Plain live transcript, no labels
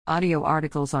Audio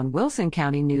articles on Wilson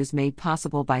County News made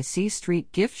possible by C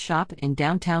Street Gift Shop in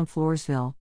downtown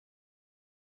Floresville.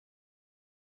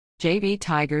 JV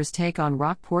Tigers take on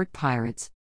Rockport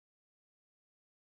Pirates.